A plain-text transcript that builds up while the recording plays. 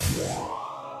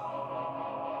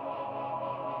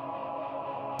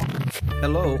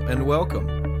Hello and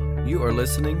welcome. You are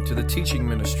listening to the teaching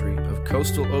ministry of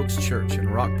Coastal Oaks Church in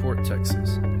Rockport,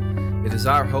 Texas. It is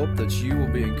our hope that you will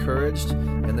be encouraged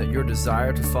and that your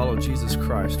desire to follow Jesus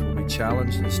Christ will be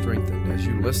challenged and strengthened as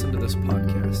you listen to this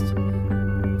podcast.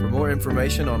 For more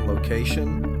information on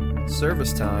location,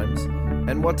 service times,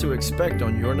 and what to expect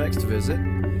on your next visit,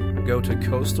 go to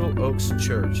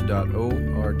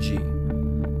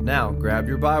coastaloakschurch.org. Now grab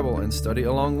your Bible and study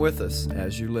along with us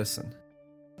as you listen.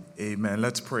 Amen.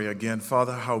 Let's pray again.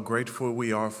 Father, how grateful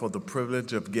we are for the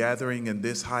privilege of gathering in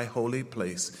this high holy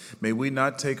place. May we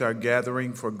not take our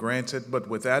gathering for granted, but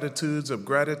with attitudes of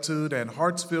gratitude and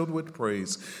hearts filled with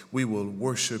praise, we will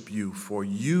worship you, for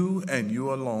you and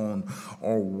you alone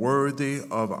are worthy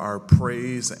of our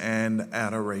praise and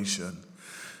adoration.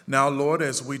 Now, Lord,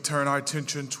 as we turn our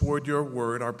attention toward your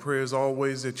word, our prayer is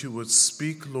always that you would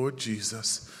speak, Lord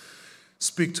Jesus.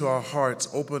 Speak to our hearts,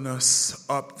 open us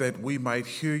up that we might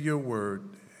hear your word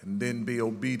and then be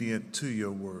obedient to your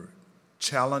word.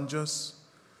 Challenge us,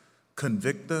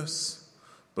 convict us,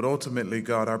 but ultimately,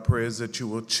 God, our prayer is that you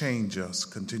will change us,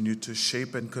 continue to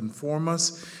shape and conform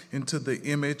us into the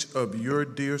image of your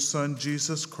dear Son,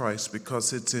 Jesus Christ,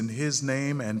 because it's in his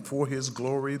name and for his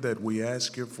glory that we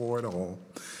ask you for it all.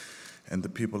 And the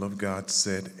people of God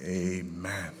said,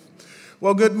 amen.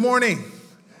 Well, good morning.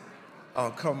 Oh,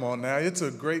 come on now. It's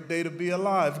a great day to be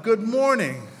alive. Good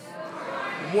morning.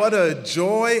 What a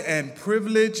joy and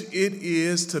privilege it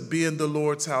is to be in the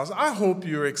Lord's house. I hope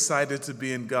you're excited to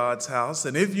be in God's house.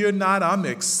 And if you're not, I'm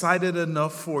excited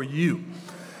enough for you.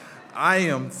 I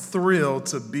am thrilled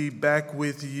to be back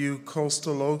with you,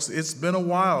 Coastal Oaks. It's been a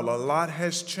while. A lot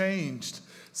has changed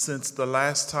since the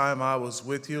last time I was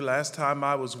with you. Last time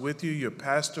I was with you, your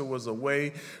pastor was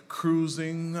away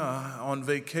cruising on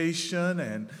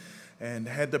vacation and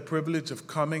had the privilege of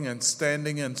coming and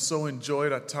standing and so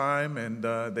enjoyed our time, and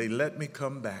they let me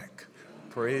come back.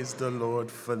 Praise the Lord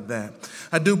for that.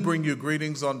 I do bring you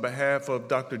greetings on behalf of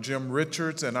Dr. Jim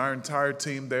Richards and our entire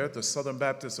team there at the Southern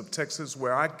Baptist of Texas,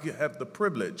 where I have the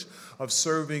privilege of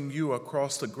serving you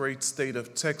across the great state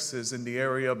of Texas in the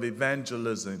area of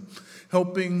evangelism,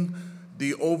 helping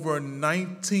the over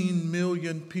 19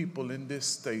 million people in this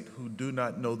state who do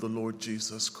not know the Lord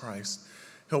Jesus Christ,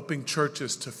 helping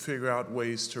churches to figure out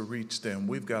ways to reach them.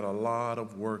 We've got a lot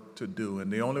of work to do,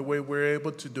 and the only way we're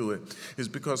able to do it is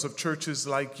because of churches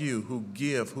like you who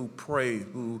give, who pray,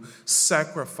 who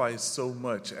sacrifice so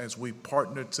much as we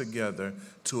partner together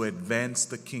to advance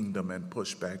the kingdom and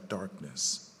push back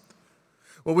darkness.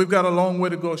 Well, we've got a long way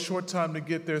to go, a short time to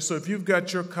get there, so if you've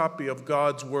got your copy of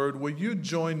God's Word, will you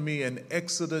join me in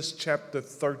Exodus chapter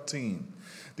 13?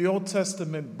 The Old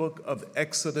Testament book of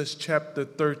Exodus chapter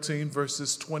 13,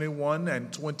 verses 21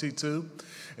 and 22.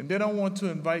 And then I want to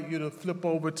invite you to flip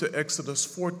over to Exodus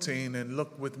 14 and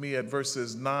look with me at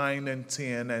verses 9 and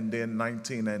 10 and then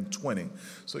 19 and 20.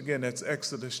 So again, that's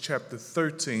Exodus chapter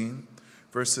 13,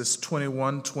 verses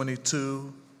 21,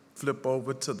 22. Flip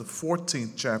over to the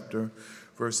 14th chapter,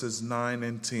 verses 9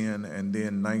 and 10 and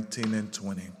then 19 and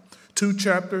 20. 2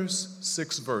 chapters,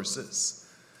 6 verses.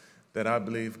 That I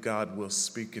believe God will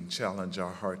speak and challenge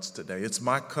our hearts today. It's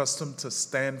my custom to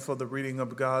stand for the reading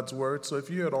of God's word, so if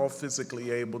you're at all physically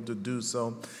able to do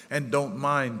so and don't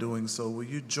mind doing so, will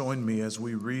you join me as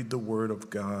we read the word of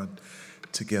God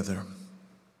together?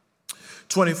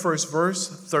 21st verse,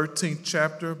 13th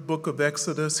chapter, book of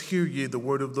Exodus. Hear ye the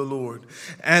word of the Lord.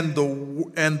 And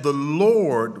the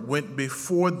Lord went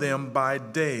before them by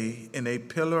day in a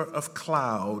pillar of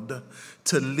cloud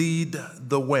to lead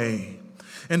the way,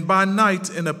 and by night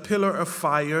in a pillar of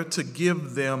fire to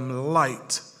give them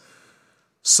light,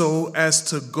 so as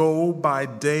to go by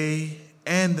day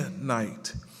and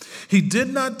night. He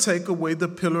did not take away the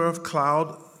pillar of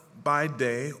cloud by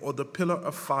day or the pillar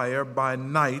of fire by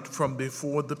night from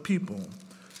before the people.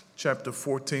 Chapter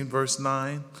 14, verse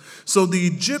 9. So the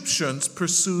Egyptians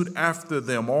pursued after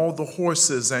them all the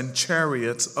horses and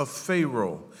chariots of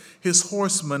Pharaoh, his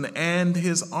horsemen and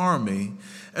his army,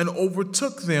 and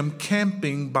overtook them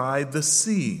camping by the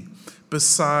sea,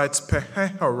 besides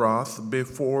Pihahiroth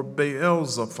before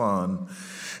Baal-zephon.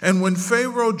 And when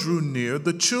Pharaoh drew near,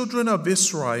 the children of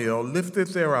Israel lifted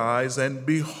their eyes, and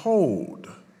behold,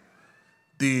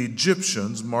 the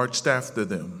Egyptians marched after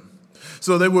them.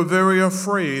 So they were very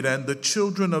afraid, and the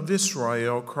children of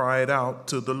Israel cried out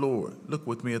to the Lord. Look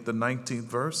with me at the 19th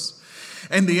verse.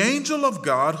 And the angel of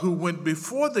God who went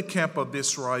before the camp of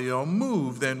Israel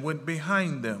moved and went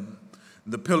behind them.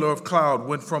 The pillar of cloud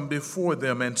went from before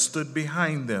them and stood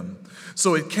behind them.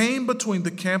 So it came between the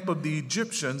camp of the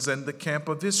Egyptians and the camp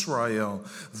of Israel.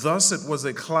 Thus it was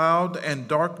a cloud and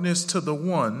darkness to the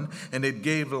one, and it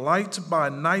gave light by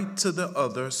night to the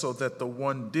other, so that the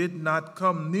one did not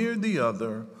come near the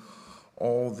other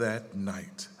all that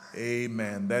night.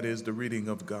 Amen. That is the reading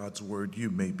of God's word. You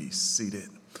may be seated.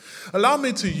 Allow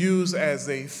me to use as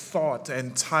a thought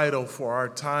and title for our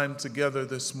time together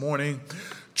this morning,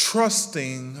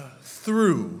 Trusting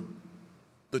Through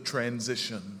the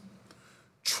Transition.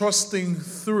 Trusting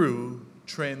Through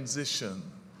Transition.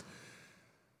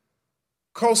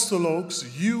 Coastal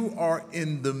Oaks, you are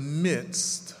in the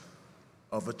midst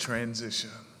of a transition.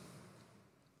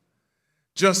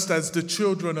 Just as the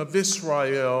children of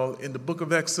Israel in the book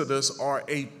of Exodus are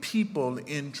a people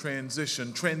in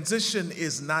transition. Transition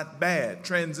is not bad.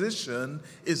 Transition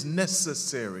is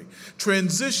necessary.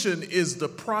 Transition is the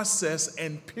process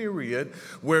and period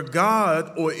where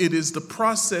God, or it is the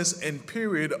process and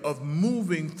period of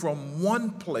moving from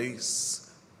one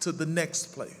place to the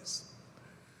next place.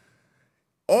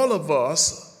 All of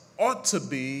us ought to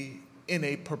be in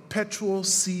a perpetual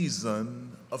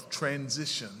season of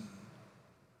transition,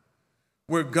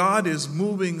 where God is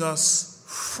moving us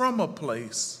from a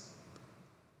place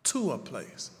to a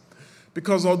place.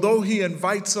 Because although he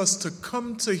invites us to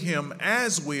come to him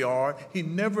as we are, he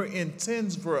never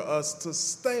intends for us to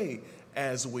stay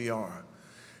as we are.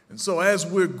 And so as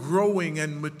we're growing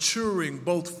and maturing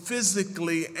both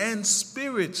physically and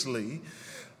spiritually,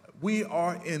 we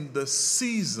are in the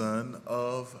season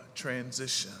of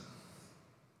transition.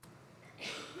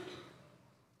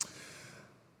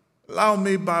 Allow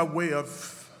me, by way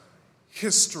of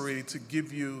history, to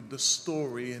give you the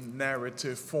story in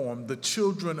narrative form. The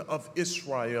children of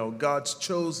Israel, God's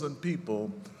chosen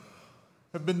people,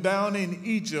 have been down in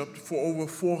Egypt for over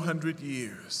 400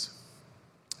 years.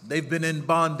 They've been in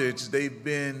bondage. They've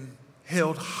been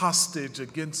held hostage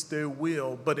against their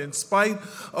will. But in spite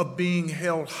of being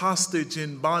held hostage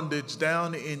in bondage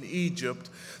down in Egypt,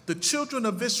 the children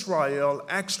of Israel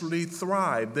actually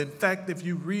thrived. In fact, if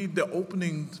you read the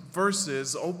opening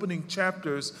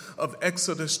chapters of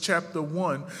Exodus chapter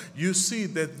 1, you see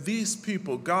that these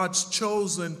people, God's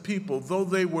chosen people, though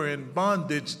they were in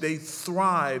bondage, they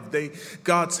thrived.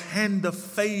 God's hand of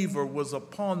favor was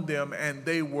upon them, and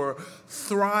they were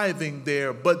thriving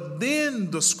there. But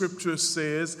then the scripture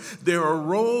says there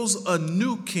arose a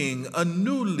new king, a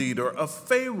new leader, a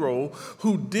Pharaoh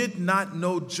who did not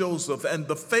know Joseph. And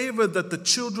the favor that the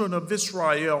children of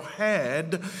Israel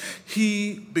had,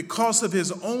 he, because of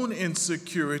his own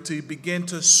insecurity, began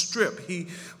to strip. He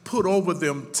put over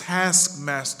them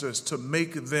taskmasters to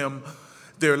make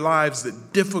their lives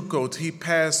difficult. He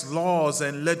passed laws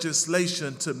and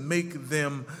legislation to make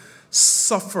them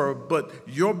suffer. But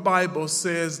your Bible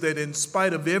says that in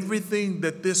spite of everything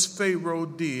that this Pharaoh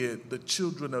did, the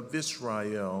children of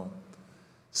Israel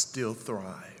still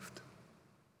thrived.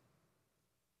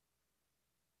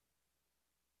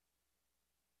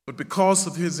 But because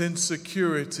of his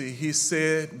insecurity, he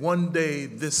said, one day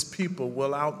this people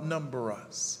will outnumber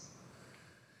us.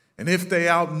 And if they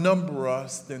outnumber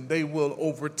us, then they will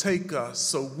overtake us.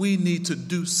 So we need to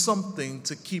do something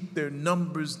to keep their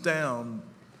numbers down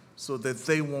so that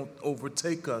they won't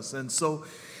overtake us. And so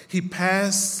he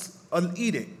passed an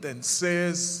edict and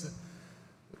says,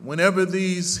 whenever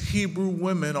these Hebrew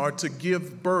women are to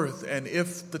give birth, and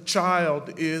if the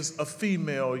child is a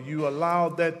female, you allow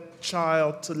that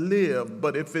child to live.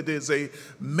 But if it is a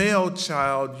male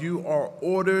child, you are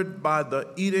ordered by the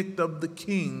edict of the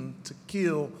king to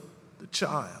kill the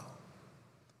child.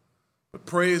 But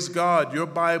praise God, your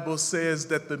Bible says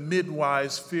that the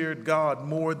midwives feared God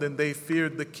more than they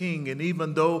feared the king. And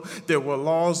even though there were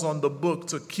laws on the book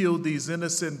to kill these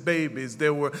innocent babies,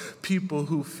 there were people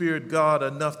who feared God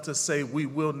enough to say, we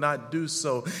will not do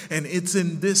so. And it's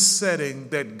in this setting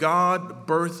that God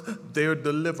birthed their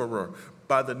deliverer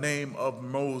by the name of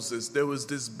Moses. There was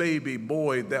this baby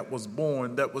boy that was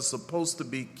born that was supposed to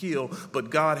be killed, but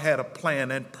God had a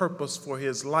plan and purpose for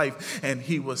his life, and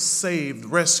he was saved,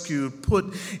 rescued,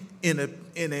 put in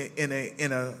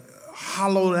a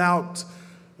hollowed out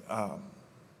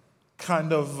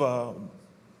kind of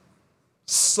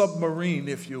submarine,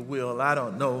 if you will, I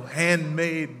don't know,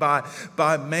 handmade by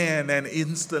man, and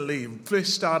instantly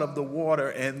fished out of the water.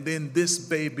 And then this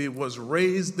baby was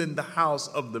raised in the house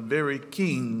of the very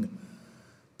king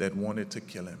that wanted to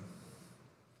kill him.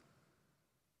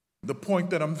 The point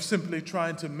that I'm simply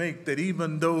trying to make, that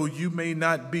even though you may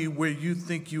not be where you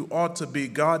think you ought to be,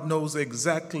 God knows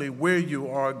exactly where you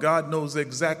are. God knows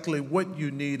exactly what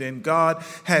you need, and God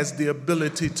has the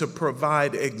ability to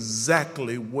provide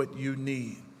exactly what you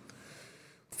need.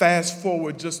 Fast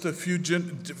forward just a few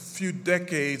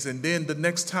decades, and then the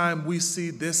next time we see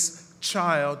this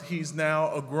child, he's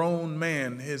now a grown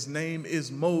man. His name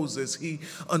is Moses. He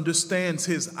understands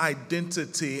his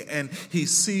identity, and he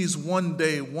sees one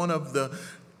day one of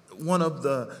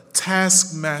the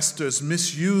taskmasters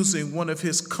misusing one of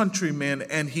his countrymen,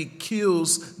 and he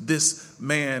kills this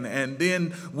man. And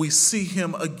then we see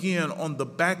him again on the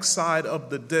backside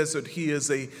of the desert. He is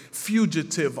a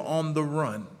fugitive on the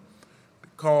run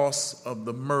because of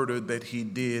the murder that he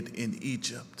did in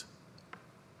Egypt.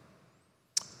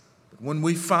 When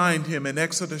we find him in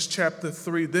Exodus chapter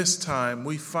 3 this time,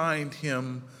 we find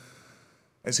him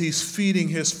as he's feeding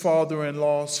his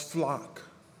father-in-law's flock. The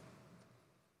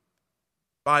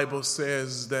Bible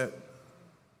says that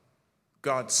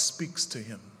God speaks to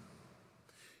him.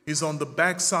 He's on the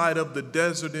backside of the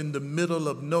desert in the middle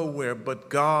of nowhere, but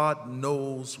God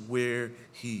knows where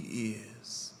he is.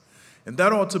 And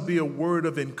that ought to be a word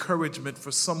of encouragement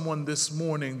for someone this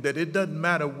morning, that it doesn't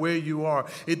matter where you are.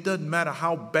 It doesn't matter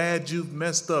how bad you've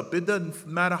messed up. It doesn't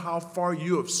matter how far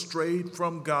you have strayed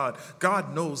from God.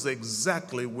 God knows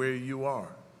exactly where you are.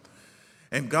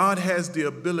 And God has the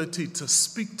ability to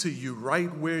speak to you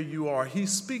right where you are. He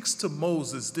speaks to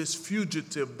Moses, this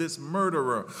fugitive, this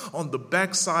murderer on the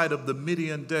backside of the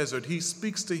Midian desert. He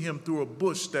speaks to him through a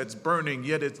bush that's burning,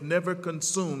 yet it's never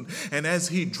consumed. And as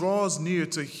he draws near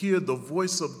to hear the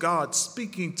voice of God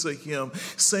speaking to him,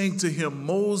 saying to him,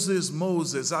 Moses,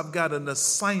 Moses, I've got an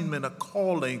assignment, a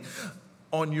calling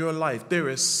on your life. There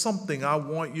is something I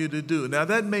want you to do. Now,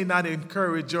 that may not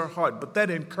encourage your heart, but that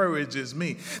encourages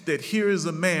me, that here is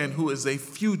a man who is a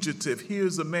fugitive.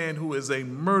 Here's a man who is a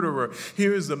murderer.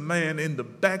 Here is a man in the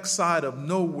backside of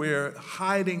nowhere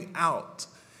hiding out,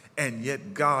 and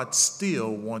yet God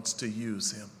still wants to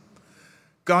use him.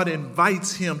 God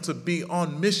invites him to be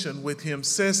on mission with him,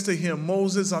 says to him,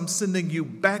 Moses, I'm sending you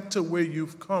back to where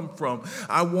you've come from.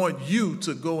 I want you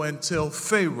to go and tell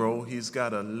Pharaoh he's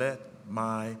got to let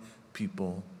my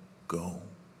people go.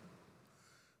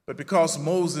 But because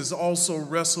Moses also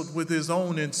wrestled with his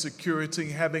own insecurity,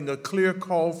 having a clear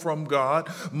call from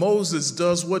God, Moses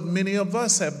does what many of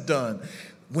us have done.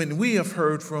 When we have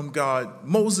heard from God,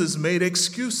 Moses made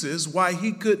excuses why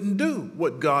he couldn't do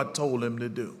what God told him to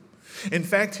do. In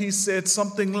fact, he said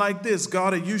something like this,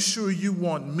 God, are you sure you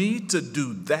want me to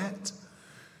do that?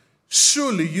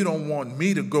 Surely you don't want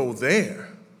me to go there.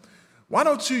 Why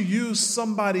don't you use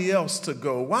somebody else to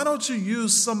go? Why don't you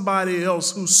use somebody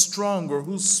else who's stronger,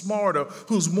 who's smarter,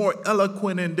 who's more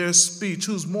eloquent in their speech,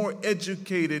 who's more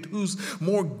educated, who's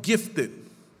more gifted?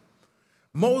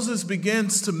 Moses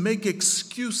begins to make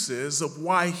excuses of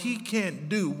why he can't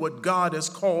do what God has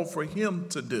called for him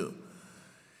to do.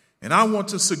 And I want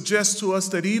to suggest to us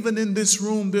that even in this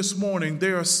room this morning,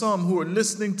 there are some who are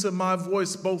listening to my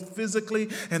voice, both physically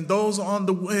and those on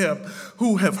the web,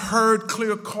 who have heard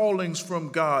clear callings from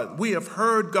God. We have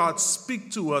heard God speak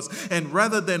to us, and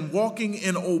rather than walking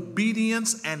in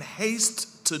obedience and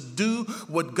haste to do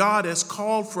what God has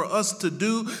called for us to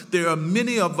do, there are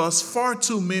many of us, far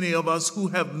too many of us, who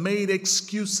have made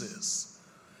excuses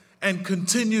and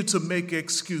continue to make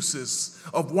excuses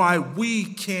of why we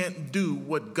can't do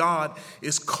what God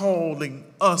is calling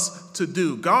us to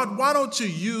do. God, why don't you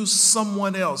use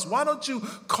someone else? Why don't you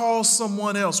call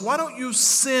someone else? Why don't you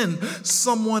send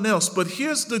someone else? But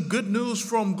here's the good news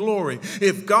from glory.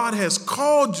 If God has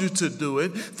called you to do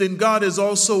it, then God has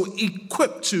also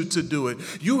equipped you to do it.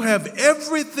 You have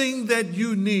everything that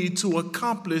you need to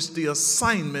accomplish the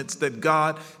assignments that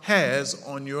God has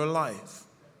on your life.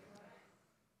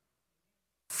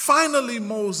 Finally,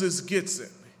 Moses gets it.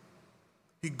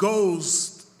 He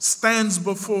goes, stands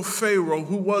before Pharaoh,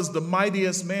 who was the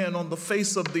mightiest man on the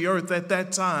face of the earth at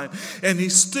that time. And he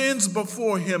stands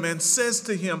before him and says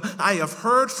to him, I have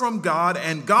heard from God,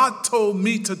 and God told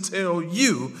me to tell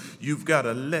you, you've got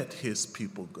to let his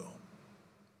people go.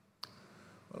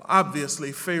 Well,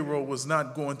 obviously, Pharaoh was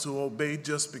not going to obey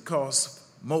just because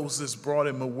Moses brought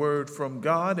him a word from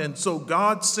God. And so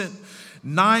God sent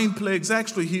 9 plagues.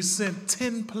 Actually, he sent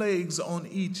 10 plagues on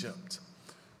Egypt to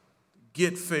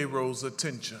get Pharaoh's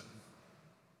attention.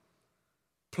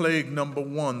 Plague number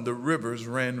 1, the rivers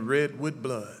ran red with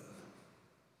blood.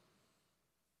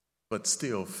 But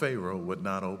still, Pharaoh would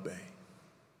not obey.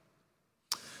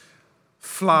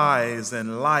 Flies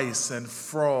and lice and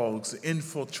frogs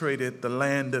infiltrated the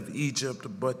land of Egypt,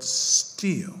 but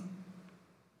still,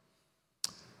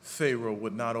 Pharaoh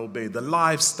would not obey. The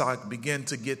livestock began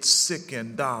to get sick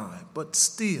and die, but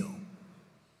still,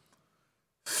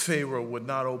 Pharaoh would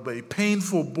not obey.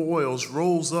 Painful boils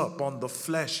rose up on the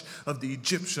flesh of the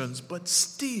Egyptians, but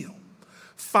still,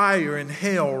 fire and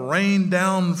hail rained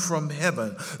down from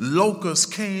heaven. Locusts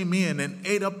came in and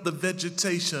ate up the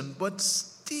vegetation, but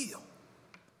still,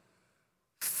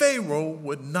 Pharaoh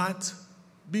would not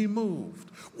be moved.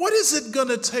 What is it going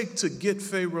to take to get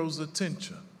Pharaoh's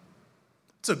attention?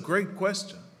 It's a great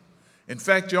question. In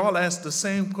fact, y'all asked the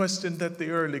same question that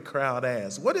the early crowd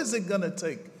asked. What is it going to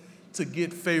take to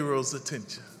get Pharaoh's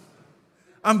attention?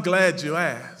 I'm glad you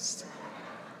asked.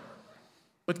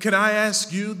 But can I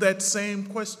ask you that same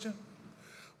question?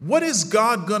 What is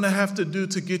God going to have to do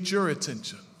to get your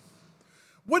attention?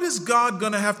 What is God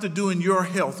going to have to do in your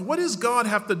health? What does God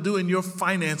have to do in your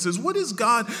finances? What is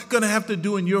God going to have to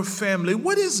do in your family?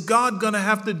 What is God going to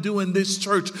have to do in this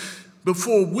church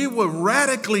before we will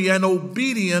radically and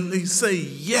obediently say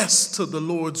yes to the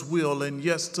Lord's will and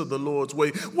yes to the Lord's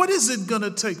way? What is it going to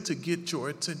take to get your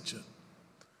attention?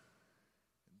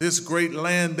 This great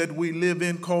land that we live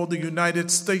in called the United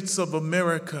States of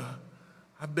America,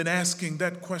 I've been asking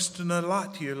that question a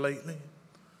lot here lately.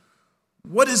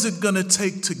 What is it going to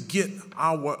take to get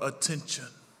our attention?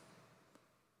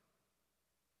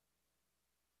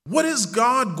 What is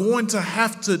God going to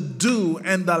have to do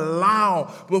and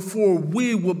allow before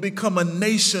we will become a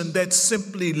nation that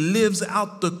simply lives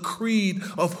out the creed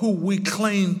of who we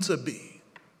claim to be?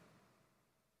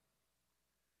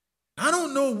 I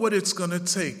don't know what it's going to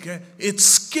take. It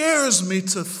scares me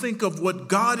to think of what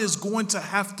God is going to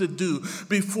have to do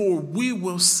before we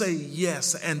will say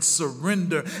yes and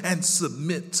surrender and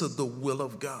submit to the will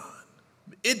of God.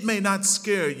 It may not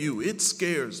scare you. It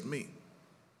scares me.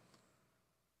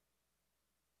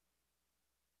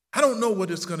 I don't know what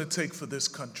it's going to take for this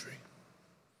country.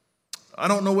 I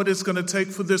don't know what it's going to take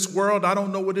for this world. I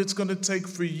don't know what it's going to take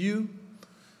for you.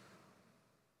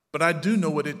 But I do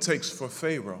know what it takes for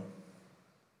Pharaoh.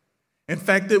 In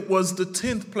fact, it was the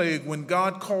 10th plague when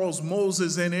God calls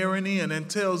Moses and Aaron in and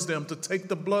tells them to take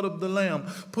the blood of the lamb,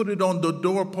 put it on the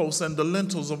doorposts and the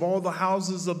lintels of all the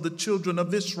houses of the children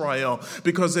of Israel,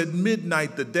 because at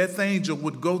midnight the death angel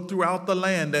would go throughout the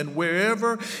land, and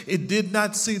wherever it did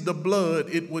not see the blood,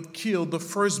 it would kill the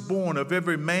firstborn of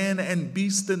every man and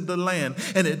beast in the land.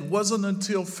 And it wasn't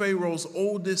until Pharaoh's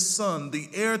oldest son, the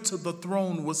heir to the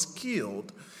throne, was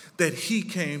killed that he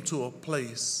came to a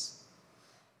place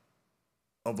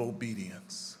of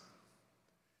obedience.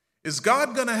 Is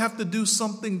God going to have to do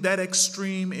something that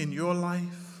extreme in your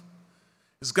life?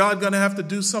 Is God going to have to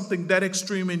do something that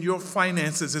extreme in your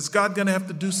finances? Is God going to have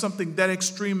to do something that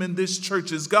extreme in this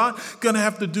church? Is God going to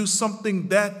have to do something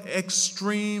that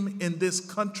extreme in this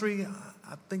country?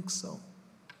 I think so.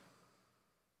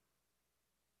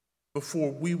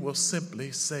 Before we will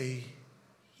simply say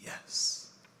yes.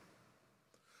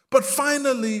 But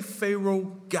finally,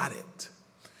 Pharaoh got it.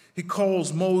 He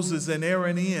calls Moses and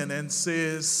Aaron in and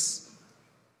says,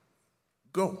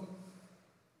 go.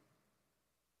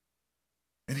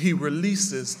 And he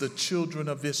releases the children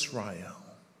of Israel.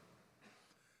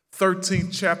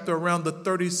 13th chapter, around the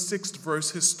 36th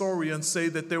verse, historians say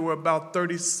that there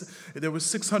were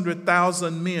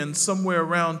 600,000 men, somewhere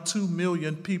around 2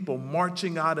 million people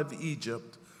marching out of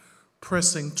Egypt,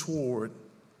 pressing toward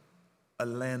a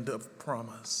land of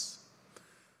promise.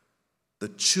 The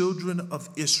children of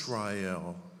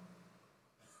Israel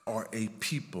are a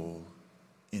people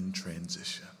in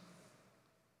transition,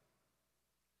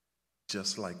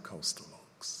 just like Coastal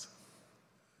Oaks.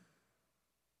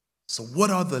 So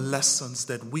what are the lessons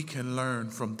that we can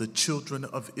learn from the children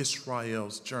of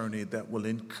Israel's journey that will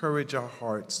encourage our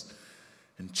hearts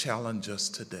and challenge us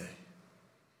today?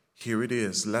 Here it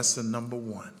is, lesson number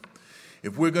 1.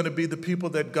 If we're going to be the people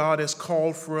that God has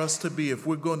called for us to be, if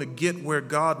we're going to get where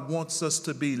God wants us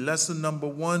to be, lesson number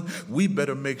 1, we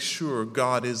better make sure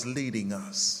God is leading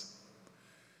us.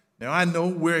 Now, I know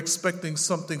we're expecting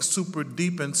something super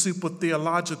deep and super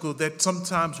theological that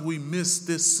sometimes we miss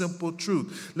this simple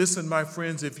truth. Listen, my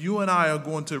friends, if you and I are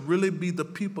going to really be the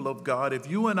people of God, if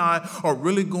you and I are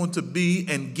really going to be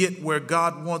and get where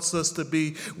God wants us to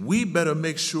be, we better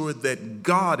make sure that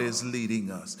God is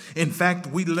leading us. In fact,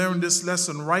 we learned this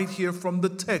lesson right here from the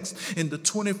text. In the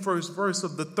 21st verse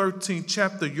of the 13th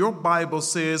chapter, your Bible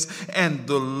says, and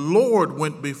the Lord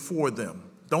went before them.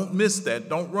 Don't miss that.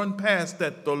 Don't run past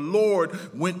that. The Lord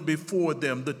went before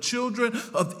them. The children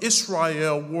of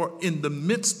Israel were in the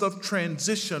midst of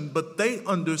transition, but they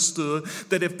understood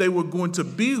that if they were going to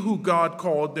be who God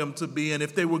called them to be, and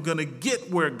if they were going to get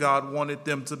where God wanted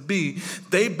them to be,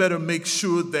 they better make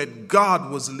sure that God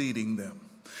was leading them.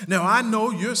 Now, I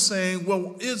know you're saying,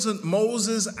 well, isn't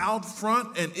Moses out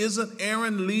front and isn't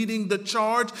Aaron leading the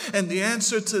charge? And the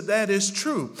answer to that is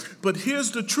true. But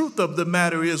here's the truth of the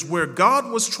matter is where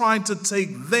God was trying to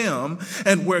take them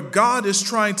and where God is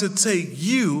trying to take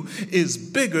you is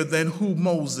bigger than who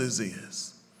Moses is.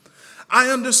 I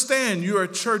understand you're a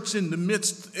church in the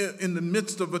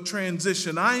midst of a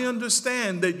transition. I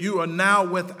understand that you are now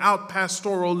without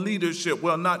pastoral leadership.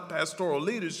 Well, not pastoral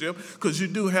leadership, because you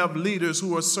do have leaders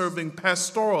who are serving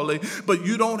pastorally, but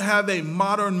you don't have a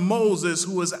modern Moses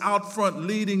who is out front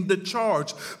leading the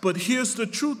charge. But here's the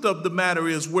truth of the matter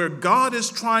is where God is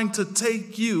trying to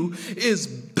take you is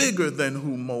bigger than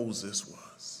who Moses was.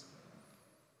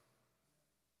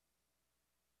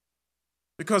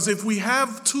 Because if we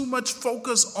have too much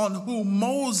focus on who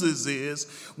Moses is,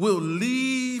 we'll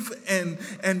leave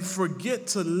and forget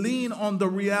to lean on the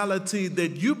reality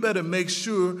that you better make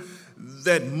sure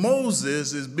that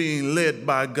Moses is being led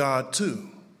by God too.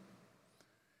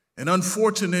 And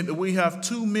unfortunately, we have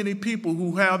too many people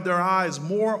who have their eyes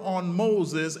more on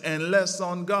Moses and less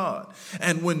on God.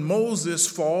 And when Moses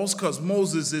falls, because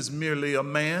Moses is merely a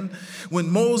man, when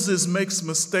Moses makes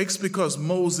mistakes because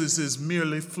Moses is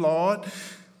merely flawed,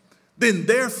 then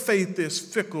their faith is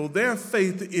fickle, their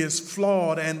faith is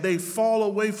flawed, and they fall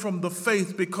away from the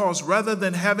faith because rather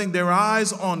than having their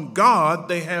eyes on God,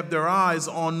 they have their eyes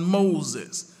on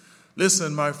Moses.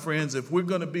 Listen, my friends, if we're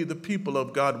going to be the people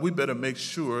of God, we better make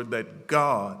sure that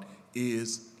God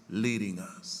is leading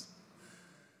us.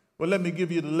 Well, let me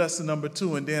give you the lesson number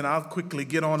 2, and then I'll quickly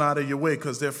get on out of your way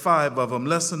because there are 5 of them.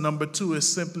 Lesson number 2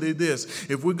 is simply this.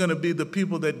 If we're going to be the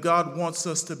people that God wants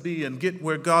us to be and get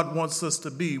where God wants us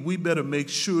to be, we better make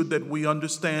sure that we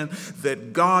understand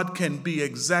that God can be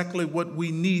exactly what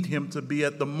we need him to be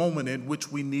at the moment in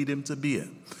which we need him to be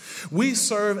in. We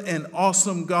serve an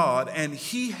awesome God, and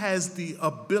he has the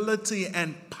ability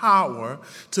and power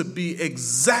to be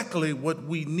exactly what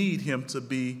we need him to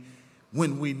be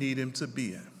when we need him to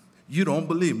be in. You don't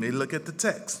believe me? Look at the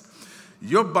text.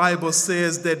 Your Bible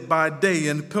says that by day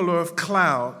in a pillar of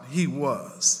cloud he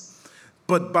was,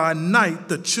 but by night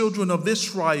the children of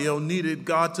Israel needed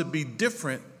God to be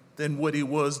different than what he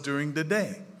was during the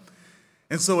day.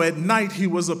 And so at night, he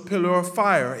was a pillar of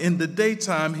fire. In the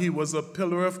daytime, he was a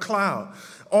pillar of cloud.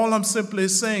 All I'm simply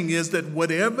saying is that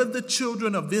whatever the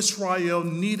children of Israel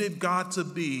needed God to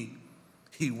be,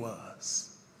 he was.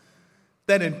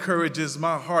 That encourages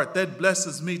my heart. That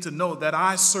blesses me to know that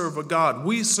I serve a God.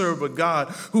 We serve a God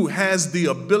who has the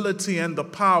ability and the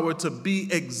power to be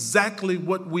exactly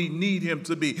what we need him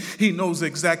to be. He knows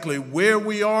exactly where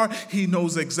we are. He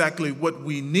knows exactly what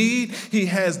we need. He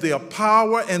has the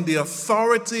power and the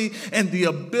authority and the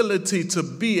ability to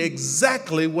be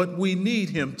exactly what we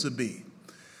need him to be.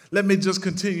 Let me just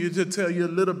continue to tell you a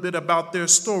little bit about their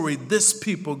story. This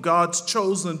people, God's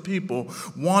chosen people,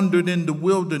 wandered in the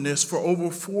wilderness for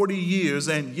over 40 years,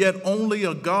 and yet only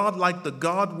a God like the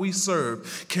God we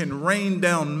serve can rain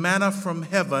down manna from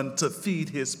heaven to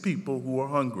feed his people who are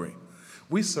hungry.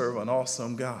 We serve an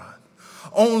awesome God.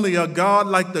 Only a God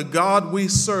like the God we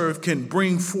serve can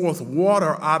bring forth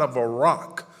water out of a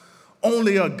rock.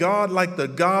 Only a God like the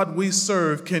God we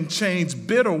serve can change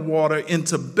bitter water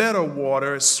into better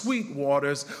water, sweet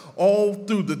waters, all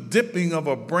through the dipping of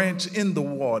a branch in the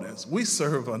waters. We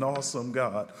serve an awesome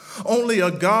God. Only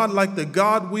a God like the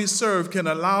God we serve can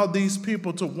allow these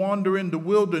people to wander in the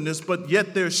wilderness, but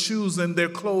yet their shoes and their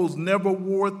clothes never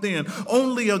wore thin.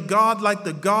 Only a God like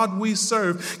the God we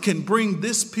serve can bring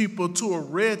this people to a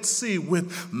Red Sea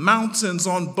with mountains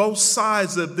on both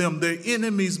sides of them, their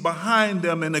enemies behind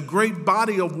them, and a great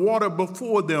body of water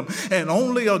before them. And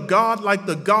only a God like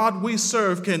the God we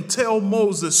serve can tell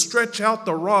Moses, stretch out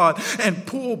the rod and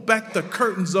pull back the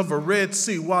curtains of a Red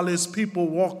Sea while his people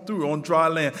walk through on dry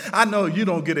land. I know you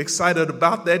don't get excited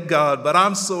about that God, but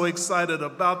I'm so excited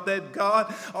about that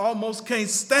God. I almost can't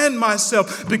stand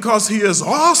myself because he is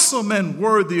awesome and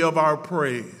worthy of our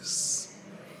praise.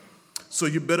 So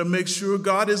you better make sure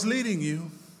God is leading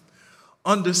you.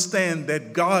 Understand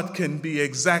that God can be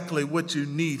exactly what you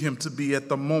need him to be at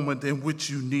the moment in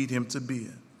which you need him to be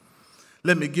in.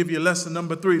 Let me give you lesson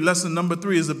number 3. Lesson number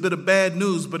 3 is a bit of bad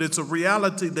news, but it's a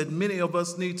reality that many of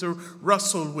us need to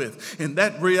wrestle with. And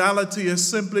that reality is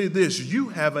simply this: you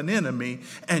have an enemy,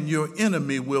 and your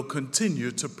enemy will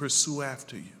continue to pursue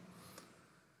after you.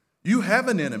 You have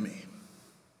an enemy.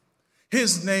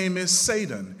 His name is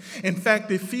Satan. In fact,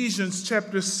 Ephesians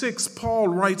chapter 6, Paul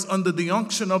writes under the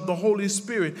unction of the Holy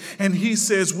Spirit, and he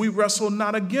says, we wrestle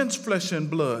not against flesh and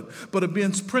blood, but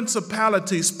against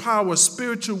principalities, powers,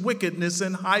 spiritual wickedness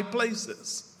in high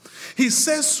places. He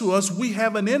says to us, we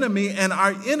have an enemy, and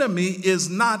our enemy is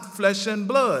not flesh and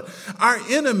blood. Our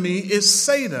enemy is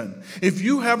Satan. If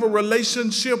you have a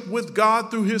relationship with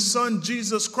God through his son,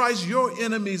 Jesus Christ, your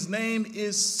enemy's name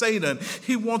is Satan.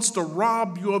 He wants to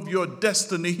rob you of your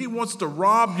destiny. He wants to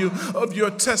rob you of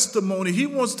your testimony. He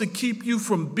wants to keep you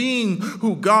from being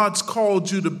who God's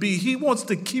called you to be. He wants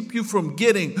to keep you from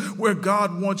getting where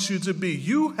God wants you to be.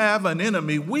 You have an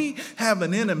enemy. We have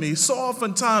an enemy. So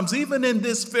oftentimes, even in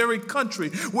this very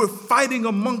country, we're fighting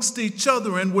amongst each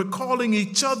other, and we're calling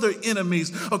each other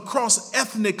enemies across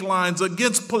ethnic lines,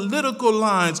 against political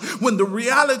lines, when the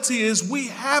reality is we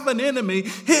have an enemy.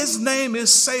 His name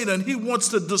is Satan. He wants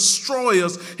to destroy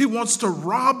us. He wants to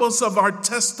rob us of our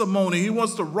testimony. He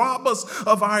wants to rob us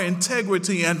of our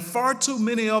integrity. And far too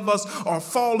many of us are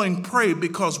falling prey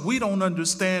because we don't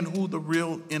understand who the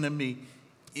real enemy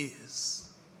is.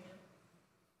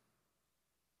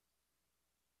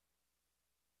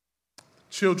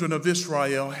 Children of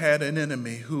Israel had an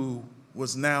enemy who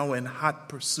was now in hot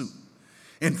pursuit.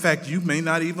 In fact, you may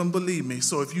not even believe me.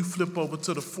 So if you flip over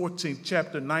to the 14th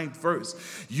chapter, 9th verse,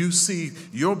 you see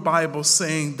your Bible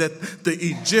saying that the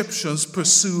Egyptians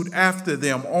pursued after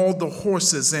them all the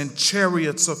horses and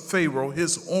chariots of Pharaoh,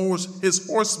 his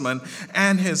horsemen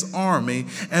and his army,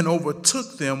 and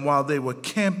overtook them while they were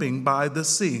camping by the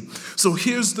sea. So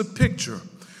here's the picture.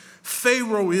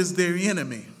 Pharaoh is their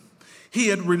enemy. He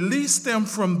had released them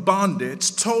from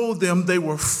bondage, told them they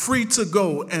were free to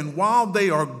go. And while they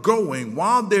are going,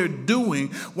 while they're doing,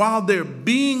 while they're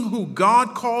being who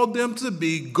God called them to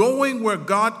be, going where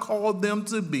God called them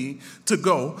to be, to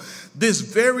go, this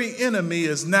very enemy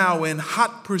is now in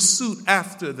hot pursuit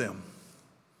after them.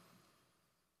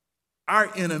 Our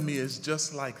enemy is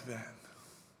just like that.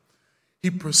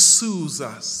 He pursues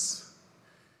us.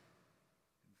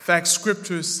 In fact,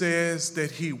 scripture says that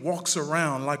he walks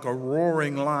around like a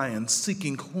roaring lion,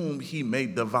 seeking whom he may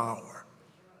devour.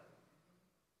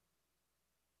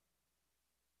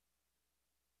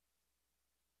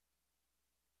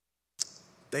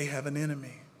 They have an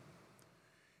enemy.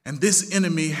 And this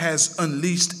enemy has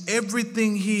unleashed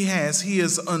everything he has. He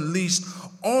has unleashed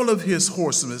all of his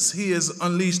horsemen. He has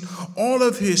unleashed all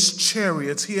of his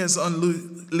chariots. He has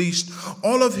unleashed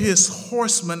all of his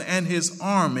horsemen and his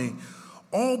army.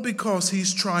 All because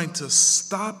he's trying to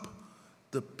stop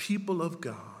the people of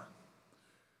God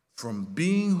from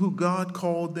being who God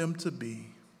called them to be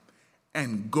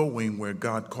and going where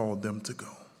God called them to go.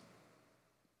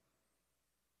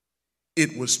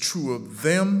 It was true of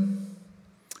them,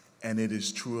 and it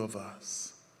is true of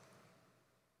us.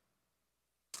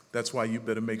 That's why you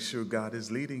better make sure God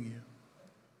is leading you.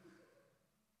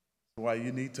 Why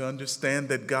you need to understand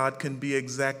that God can be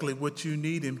exactly what you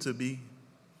need him to be.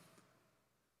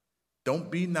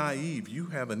 Don't be naive. You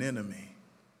have an enemy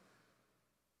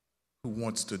who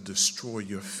wants to destroy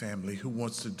your family, who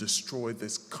wants to destroy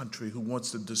this country, who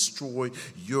wants to destroy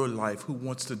your life, who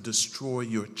wants to destroy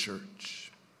your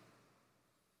church.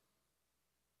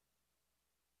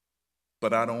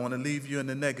 But I don't want to leave you in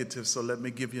the negative, so let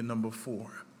me give you number 4.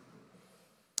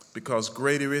 Because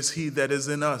greater is he that is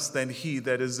in us than he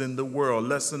that is in the world.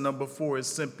 Lesson number 4 is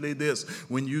simply this.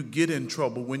 When you get in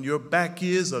trouble, when your back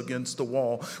is against the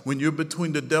wall, when you're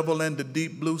between the devil and the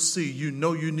deep blue sea, you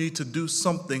know you need to do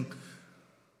something.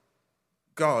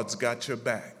 God's got your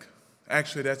back.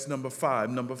 Actually, that's number 5.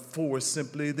 Number 4 is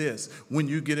simply this. When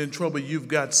you get in trouble, you've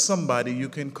got somebody you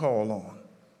can call on.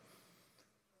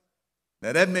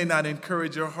 Now, that may not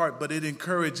encourage your heart, but it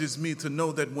encourages me to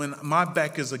know that when my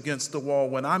back is against the wall,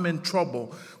 when I'm in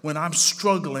trouble, when I'm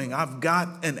struggling, I've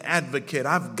got an advocate.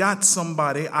 I've got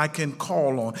somebody I can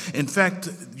call on. In fact,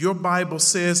 your Bible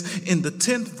says in the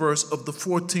 10th verse of the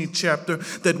 14th chapter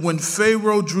that when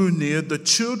Pharaoh drew near, the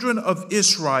children of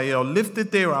Israel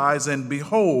lifted their eyes, and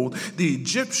behold, the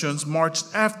Egyptians marched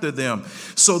after them.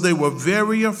 So they were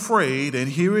very afraid, and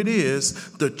here it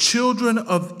is, the children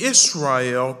of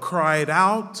Israel cried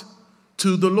out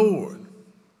to the Lord.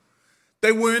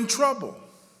 They were in trouble.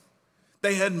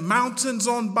 They had mountains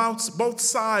on both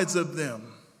sides of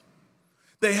them.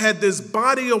 They had this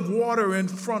body of water in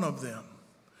front of them.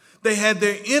 They had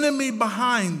their enemy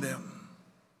behind them.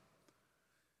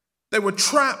 They were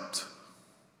trapped.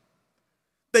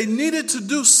 They needed to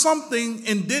do something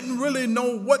and didn't really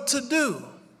know what to do.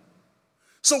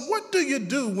 So what do you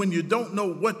do when you don't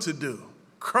know what to do?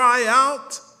 Cry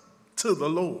out to the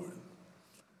Lord.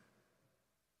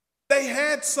 They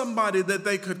had somebody that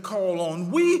they could call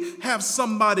on. We have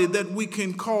somebody that we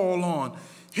can call on.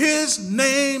 His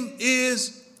name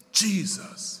is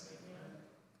Jesus.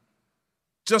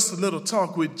 Just a little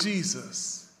talk with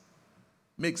Jesus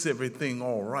makes everything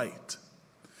all right.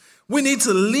 We need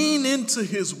to lean into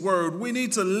his word. We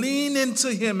need to lean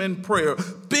into him in prayer,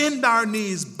 bend our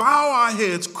knees, bow our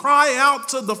heads, cry out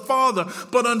to the Father.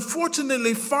 But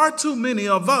unfortunately, far too many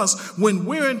of us, when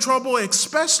we're in trouble,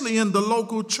 especially in the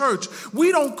local church,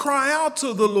 we don't cry out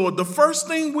to the Lord. The first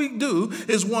thing we do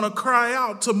is want to cry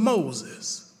out to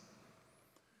Moses.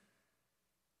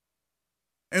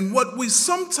 And what we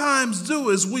sometimes do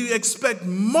is we expect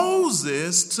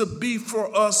Moses to be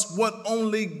for us what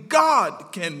only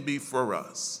God can be for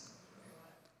us.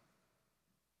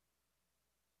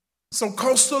 So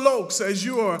Coastal Oaks, as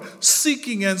you are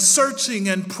seeking and searching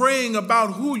and praying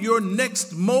about who your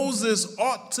next Moses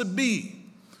ought to be,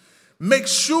 make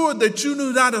sure that you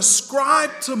do not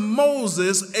ascribe to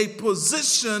Moses a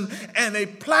position and a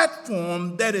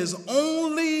platform that is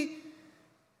only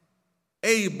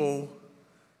able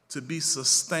to be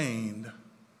sustained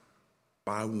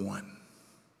by one.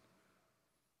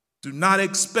 Do not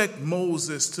expect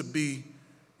Moses to be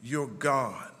your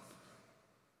God.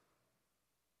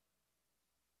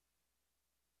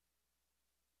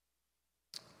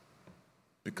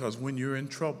 Because when you're in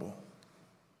trouble,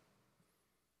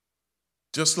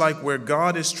 just like where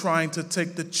God is trying to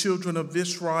take the children of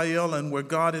Israel and where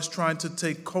God is trying to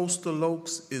take Coastal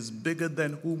Oaks is bigger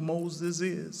than who Moses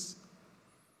is.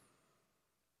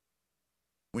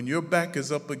 When your back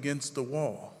is up against the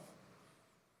wall,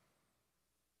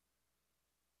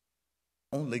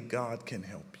 only God can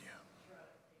help you.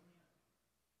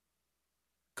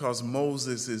 Because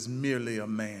Moses is merely a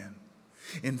man.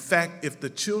 In fact, if the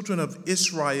children of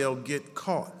Israel get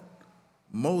caught,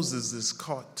 Moses is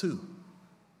caught too.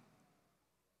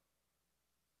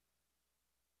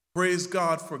 Praise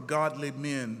God for godly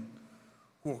men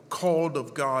who are called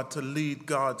of God to lead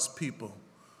God's people.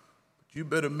 You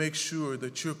better make sure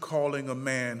that you're calling a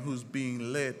man who's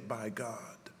being led by God.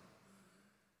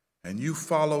 And you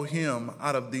follow him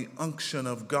out of the unction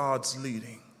of God's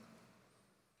leading.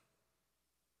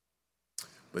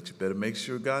 But you better make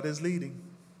sure God is leading.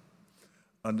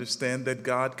 Understand that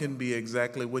God can be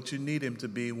exactly what you need him to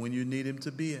be when you need him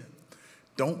to be it.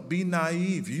 Don't be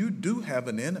naive. You do have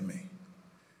an enemy.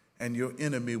 And your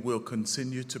enemy will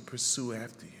continue to pursue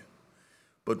after you.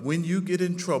 But when you get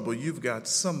in trouble, you've got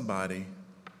somebody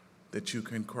that you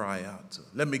can cry out to.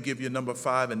 Let me give you number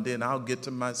 5, and then I'll get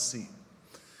to my seat.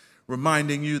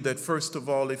 Reminding you that, first of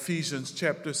all, Ephesians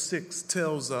chapter 6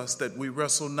 tells us that we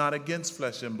wrestle not against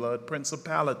flesh and blood,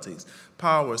 principalities,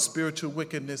 power, spiritual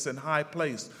wickedness in high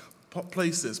places.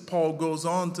 Paul goes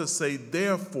on to say,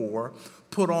 therefore,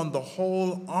 put on the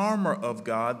whole armor of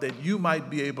God that you might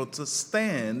be able to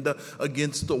stand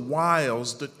against the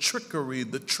wiles, the trickery,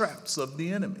 the traps of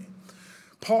the enemy.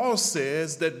 Paul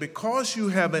says that because you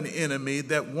have an enemy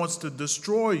that wants to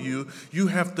destroy you, you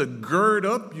have to gird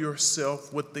up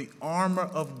yourself with the armor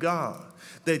of God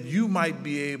that you might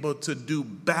be able to do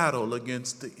battle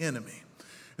against the enemy.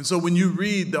 And so when you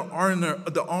read the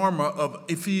armor of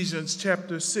Ephesians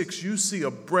chapter 6, you see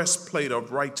a breastplate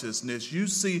of righteousness. You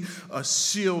see a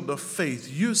shield of faith.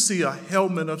 You see a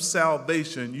helmet of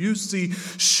salvation. You see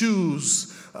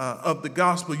shoes of the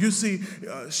gospel. You see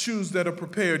shoes that are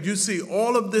prepared. You see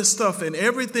all of this stuff, and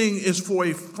everything is for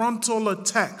a frontal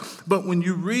attack. But when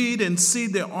you read and see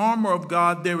the armor of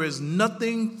God, there is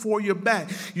nothing for your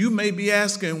back. You may be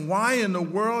asking, why in the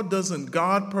world doesn't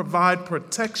God provide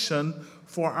protection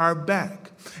for our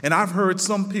back? And I've heard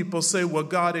some people say, well,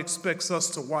 God expects us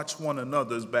to watch one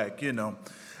another's back. You know,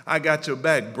 I got your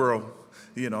back, bro.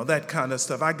 You know, that kind of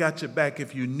stuff. I got your back.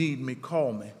 If you need me,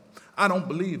 call me. I don't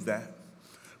believe that,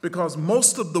 because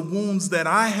most of the wounds that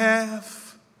I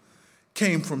have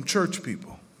came from church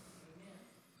people.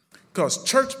 Because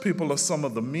church people are some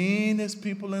of the meanest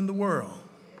people in the world.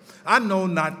 I know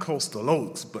not Coastal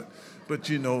Oaks, but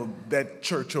you know, that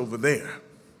church over there.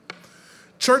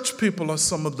 Church people are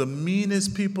some of the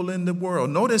meanest people in the world.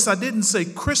 Notice I didn't say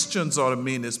Christians are the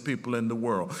meanest people in the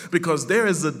world, because there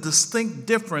is a distinct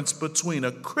difference between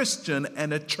a Christian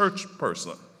and a church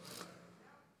person.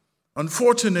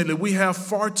 Unfortunately, we have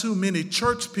far too many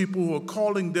church people who are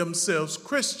calling themselves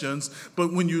Christians,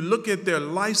 but when you look at their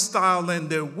lifestyle and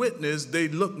their witness, they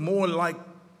look more like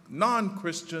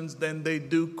non-Christians than they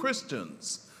do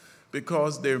Christians,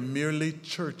 because they're merely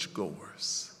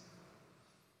churchgoers.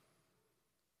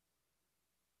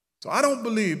 So I don't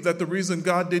believe that the reason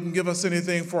God didn't give us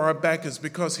anything for our back is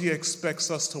because he expects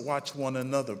us to watch one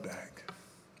another back.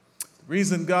 The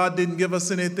reason God didn't give us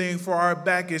anything for our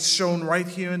back is shown right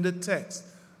here in the text.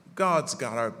 God's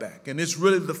got our back. And it's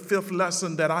really the fifth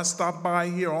lesson that I stopped by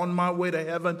here on my way to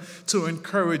heaven to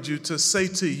encourage you, to say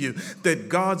to you that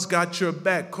God's got your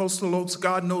back. Coastal Oaks,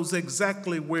 God knows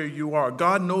exactly where you are.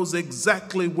 God knows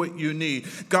exactly what you need.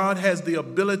 God has the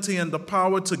ability and the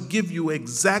power to give you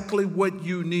exactly what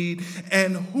you need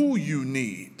and who you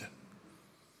need.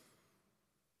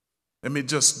 Let me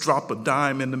just drop a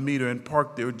dime in the meter and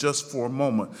park there just for a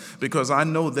moment, because I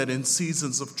know that in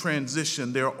seasons of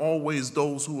transition, there are always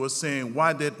those who are saying,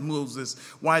 why did Moses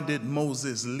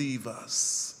leave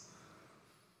us?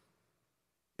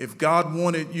 If God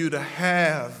wanted you to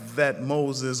have that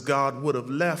Moses, God would have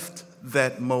left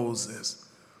that Moses.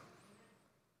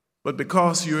 But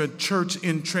because you're a church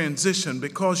in transition,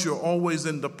 because you're always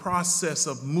in the process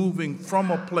of moving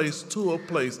from a place to a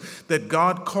place, that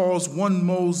God calls one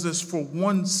Moses for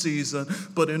one season,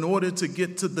 but in order to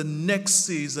get to the next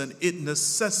season, it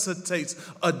necessitates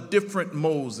a different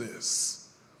Moses.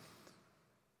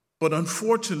 But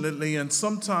unfortunately, and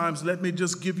sometimes, let me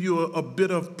just give you a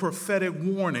bit of prophetic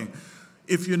warning.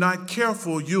 If you're not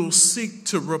careful, you'll seek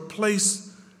to replace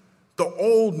the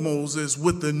old Moses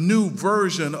with the new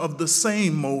version of the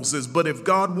same Moses. But if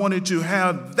God wanted you to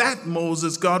have that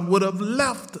Moses, God would have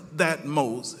left that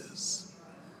Moses.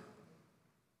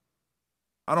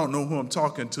 I don't know who I'm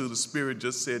talking to. The Spirit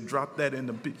just said, drop that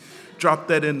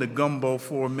in the gumbo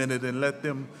for a minute and let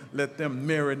them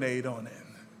marinate on it.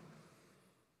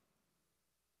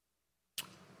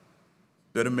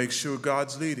 Better make sure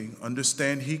God's leading.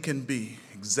 Understand He can be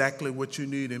exactly what you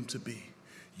need Him to be.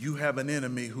 You have an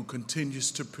enemy who continues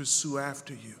to pursue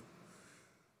after you.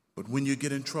 But when you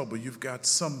get in trouble, you've got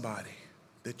somebody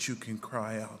that you can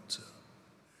cry out to.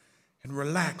 And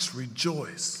relax,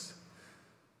 rejoice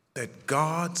that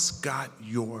God's got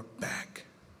your back.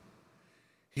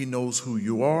 He knows who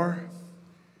you are.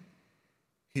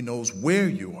 He knows where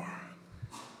you are.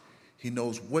 He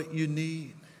knows what you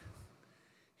need.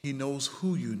 He knows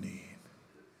who you need.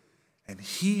 And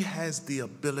He has the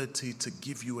ability to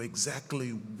give you exactly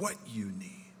what you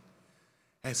need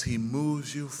as He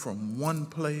moves you from one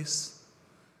place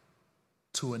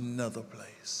to another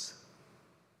place.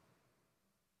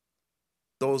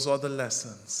 Those are the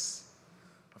lessons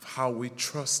of how we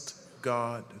trust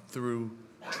God through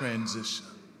transition.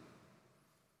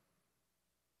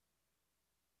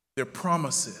 They're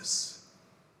promises.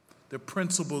 They're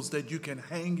principles that you can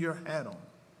hang your hat on.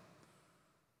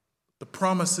 The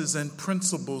promises and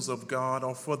principles of God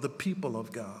are for the people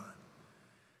of God.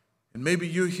 And maybe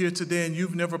you're here today and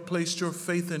you've never placed your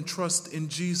faith and trust in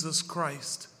Jesus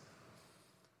Christ.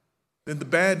 Then the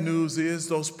bad news is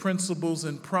those principles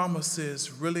and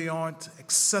promises really aren't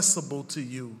accessible to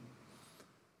you,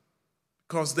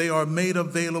 because they are made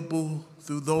available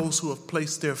through those who have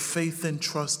placed their faith and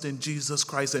trust in Jesus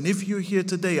Christ. And if you're here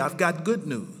today, I've got good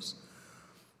news,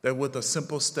 that with a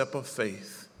simple step of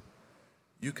faith,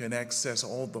 you can access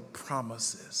all the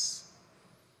promises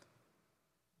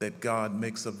that God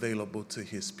makes available to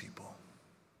His people.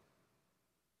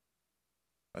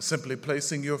 By simply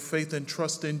placing your faith and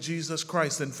trust in Jesus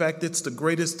Christ. In fact, it's the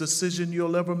greatest decision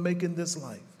you'll ever make in this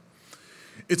life.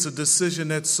 It's a decision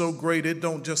that's so great, it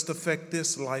don't just affect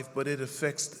this life, but it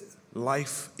affects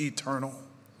life eternal.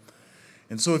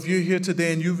 And so if you're here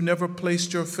today and you've never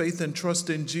placed your faith and trust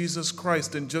in Jesus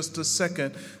Christ, in just a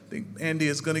second, I think Andy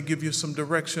is going to give you some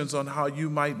directions on how you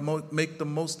might make the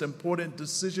most important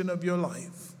decision of your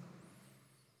life.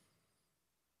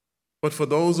 But for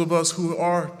those of us who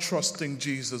are trusting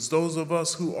Jesus, those of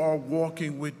us who are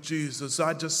walking with Jesus,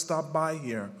 I just stopped by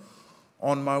here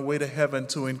on my way to heaven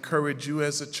to encourage you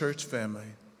as a church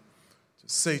family, to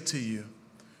say to you,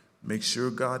 make sure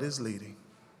God is leading.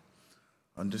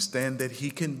 Understand that He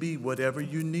can be whatever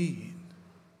you need.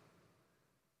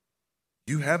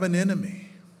 You have an enemy.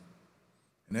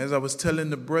 And as I was telling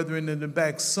the brethren in the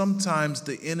back, sometimes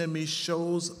the enemy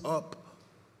shows up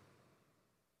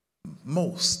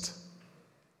most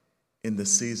in the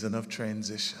season of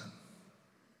transition.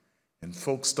 And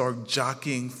folks start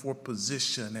jockeying for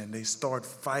position and they start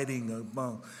fighting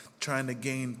about trying to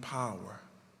gain power.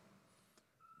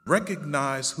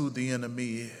 Recognize who the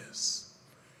enemy is.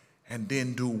 And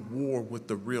then do war with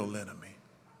the real enemy.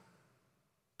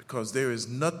 Because there is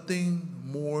nothing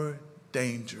more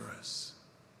dangerous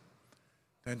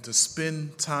than to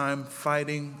spend time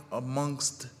fighting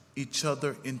amongst each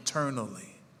other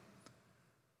internally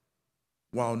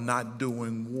while not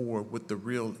doing war with the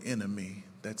real enemy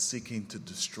that's seeking to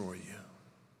destroy you.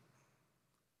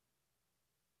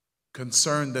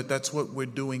 Concerned that that's what we're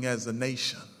doing as a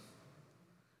nation.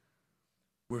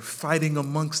 We're fighting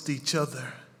amongst each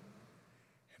other.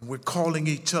 We're calling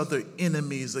each other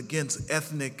enemies against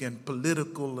ethnic and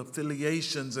political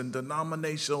affiliations and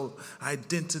denominational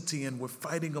identity, and we're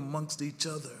fighting amongst each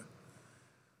other.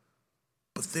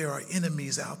 But there are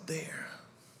enemies out there.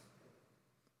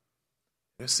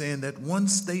 They're saying that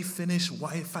once they finish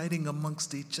fighting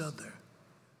amongst each other,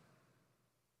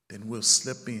 then we'll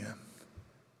slip in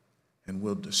and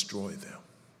we'll destroy them.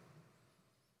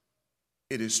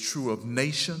 It is true of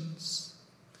nations.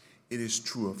 It is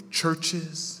true of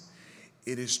churches.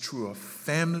 It is true of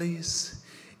families.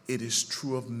 It is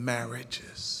true of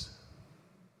marriages.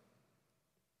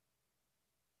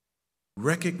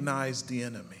 Recognize the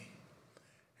enemy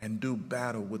and do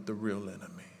battle with the real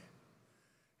enemy.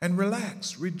 And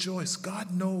relax, rejoice.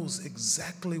 God knows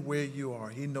exactly where you are.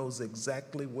 He knows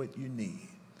exactly what you need.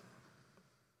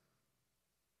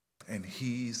 And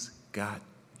He's got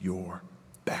your